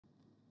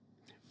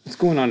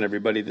going on,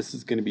 everybody? This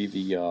is going to be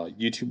the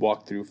YouTube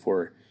walkthrough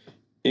for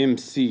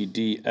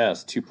Mcds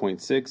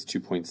 2.6,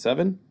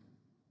 2.7.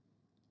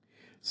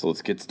 So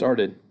let's get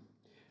started.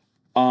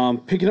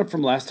 Picking up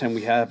from last time,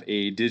 we have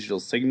a digital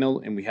signal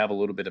and we have a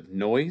little bit of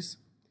noise.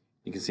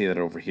 You can see that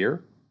over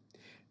here.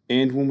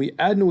 And when we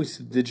add noise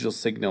to the digital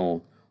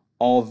signal,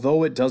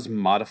 although it does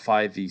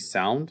modify the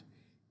sound,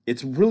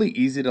 it's really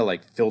easy to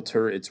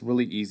filter. It's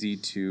really easy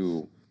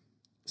to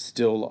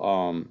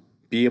still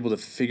be able to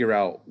figure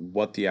out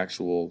what the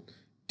actual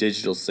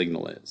digital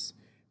signal is,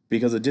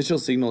 because a digital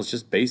signal is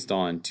just based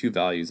on two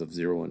values of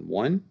 0 and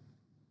 1.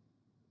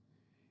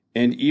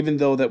 And even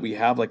though that we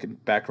have a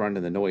background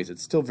in the noise,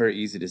 it's still very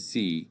easy to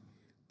see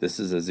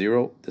this is a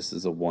 0, this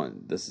is a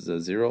 1, this is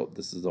a 0,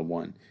 this is a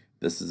 1,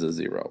 this is a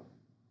 0.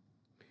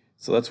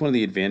 So that's one of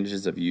the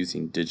advantages of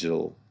using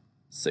digital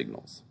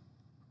signals.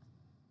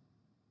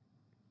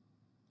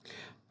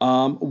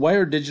 Why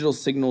are digital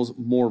signals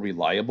more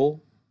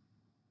reliable?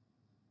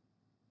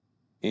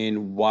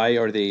 And why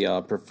are they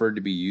preferred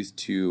to be used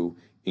to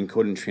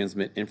encode and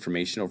transmit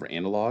information over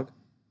analog?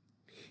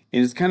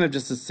 And it's kind of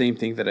just the same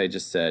thing that I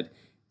just said.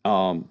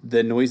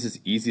 The noise is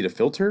easy to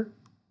filter,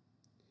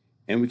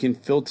 and we can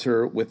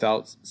filter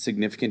without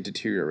significant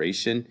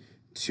deterioration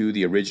to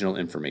the original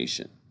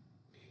information.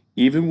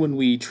 Even when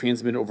we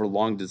transmit over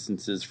long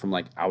distances from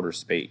outer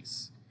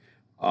space,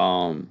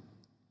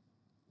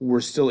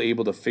 we're still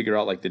able to figure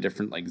out the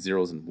different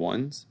zeros and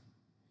ones,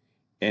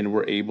 and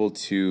we're able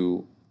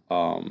to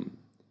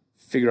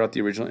figure out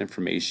the original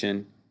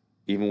information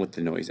even with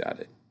the noise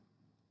added.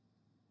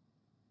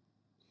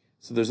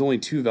 So there's only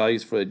two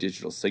values for the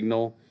digital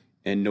signal,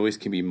 and noise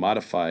can be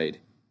modified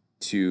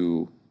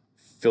to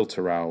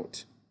filter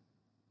out.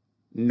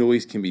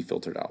 Noise can be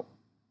filtered out.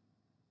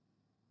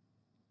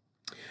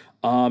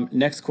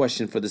 Next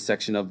question for the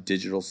section of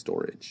digital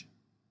storage.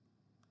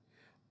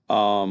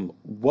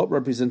 What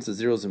represents the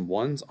zeros and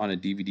ones on a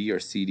DVD or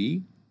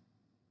CD?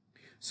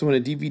 So in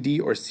a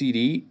DVD or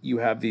CD, you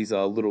have these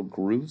little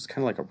grooves,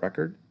 kind of like a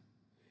record.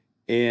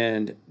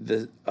 And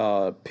the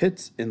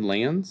pits and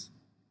lands,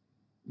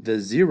 the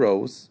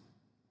zeros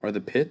are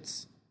the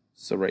pits,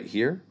 so right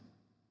here.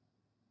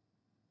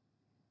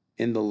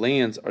 And the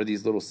lands are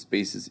these little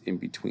spaces in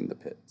between the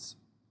pits.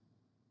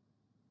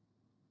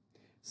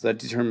 So that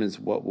determines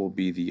what will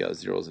be the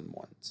zeros and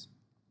ones.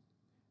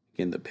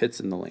 Again, the pits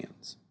and the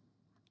lands.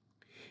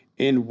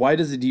 And why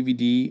does a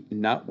DVD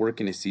not work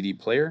in a CD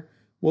player?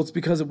 Well, it's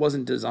because it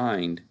wasn't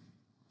designed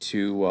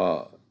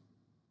to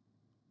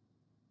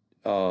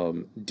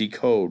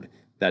decode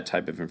that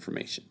type of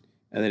information.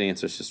 And that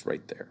answer is just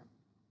right there.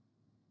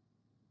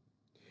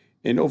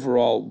 And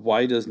overall,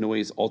 why does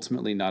noise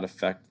ultimately not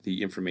affect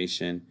the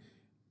information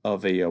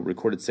of a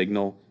recorded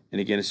signal? And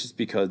again, it's just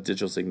because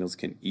digital signals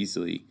can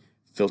easily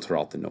filter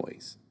out the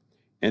noise.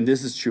 And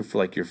this is true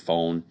for your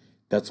phone.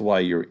 That's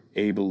why you're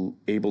able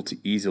to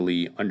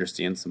easily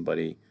understand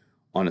somebody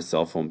on a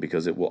cell phone,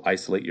 because it will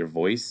isolate your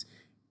voice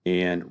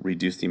and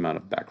reduce the amount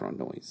of background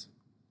noise.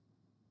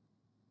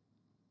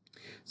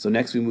 So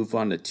next we move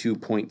on to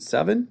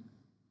 2.7.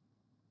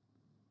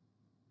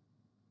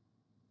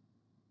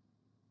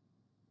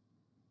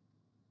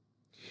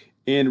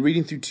 And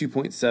reading through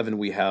 2.7,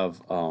 we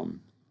have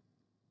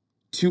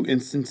two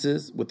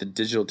instances with the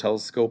digital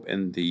telescope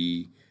and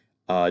the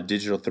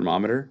digital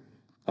thermometer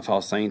of how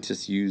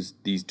scientists use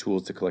these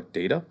tools to collect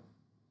data.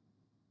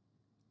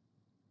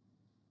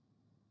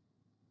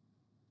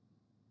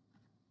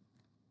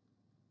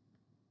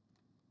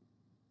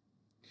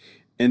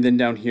 And then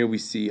down here we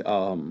see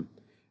a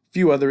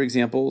few other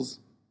examples.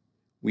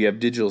 We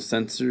have digital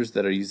sensors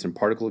that are used in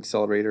particle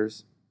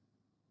accelerators.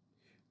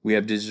 We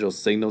have digital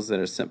signals that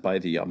are sent by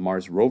the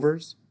Mars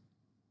rovers.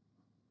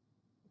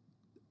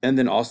 And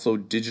then also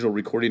digital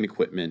recording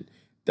equipment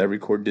that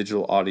record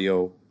digital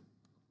audio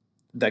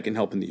that can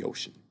help in the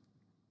ocean.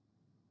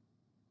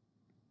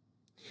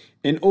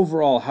 And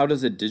overall, how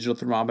does a digital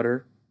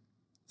thermometer,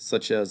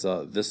 such as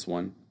this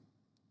one,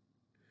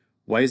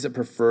 why is it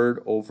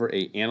preferred over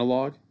an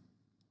analog?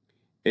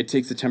 It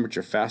takes the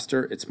temperature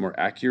faster, it's more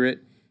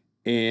accurate,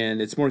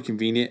 and it's more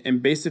convenient.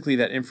 And basically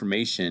that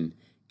information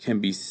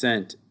can be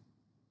sent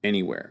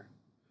anywhere.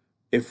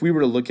 If we were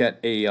to look at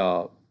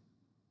a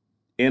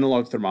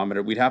analog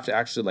thermometer, we'd have to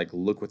actually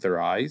look with our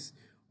eyes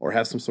or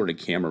have some sort of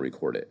camera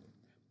record it.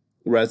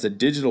 Whereas a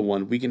digital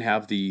one, we can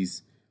have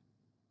these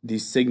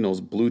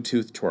signals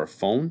Bluetooth to our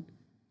phone,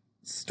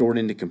 stored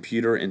in the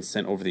computer and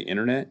sent over the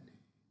internet.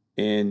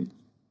 And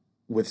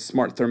with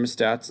smart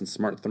thermostats and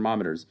smart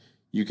thermometers,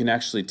 you can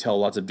actually tell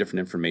lots of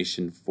different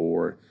information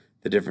for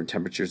the different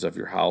temperatures of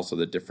your house or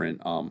the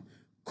different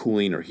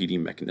cooling or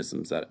heating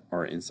mechanisms that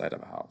are inside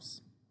of a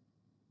house.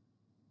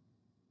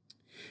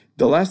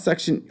 The last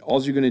section,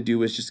 all you're going to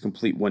do is just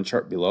complete one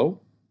chart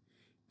below.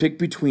 Pick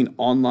between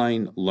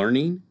online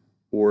learning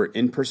or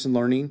in-person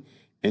learning,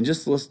 and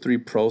just list 3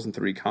 pros and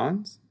 3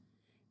 cons.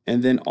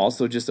 And then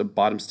also just a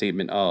bottom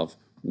statement of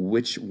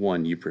which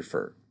one you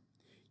prefer.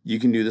 You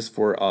can do this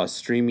for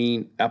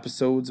streaming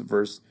episodes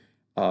versus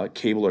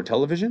cable or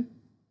television,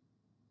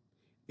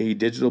 a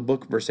digital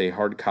book versus a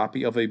hard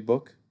copy of a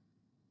book,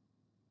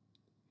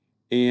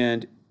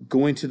 and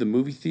going to the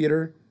movie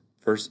theater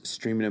versus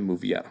streaming a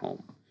movie at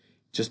home.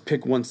 Just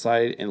pick one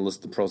side and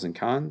list the pros and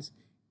cons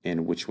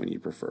and which one you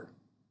prefer.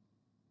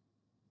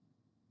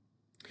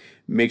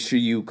 Make sure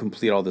you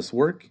complete all this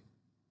work,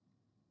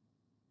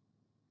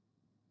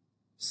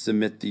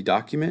 submit the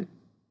document,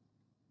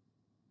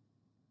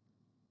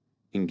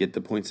 and get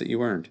the points that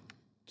you earned.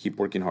 Keep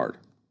working hard.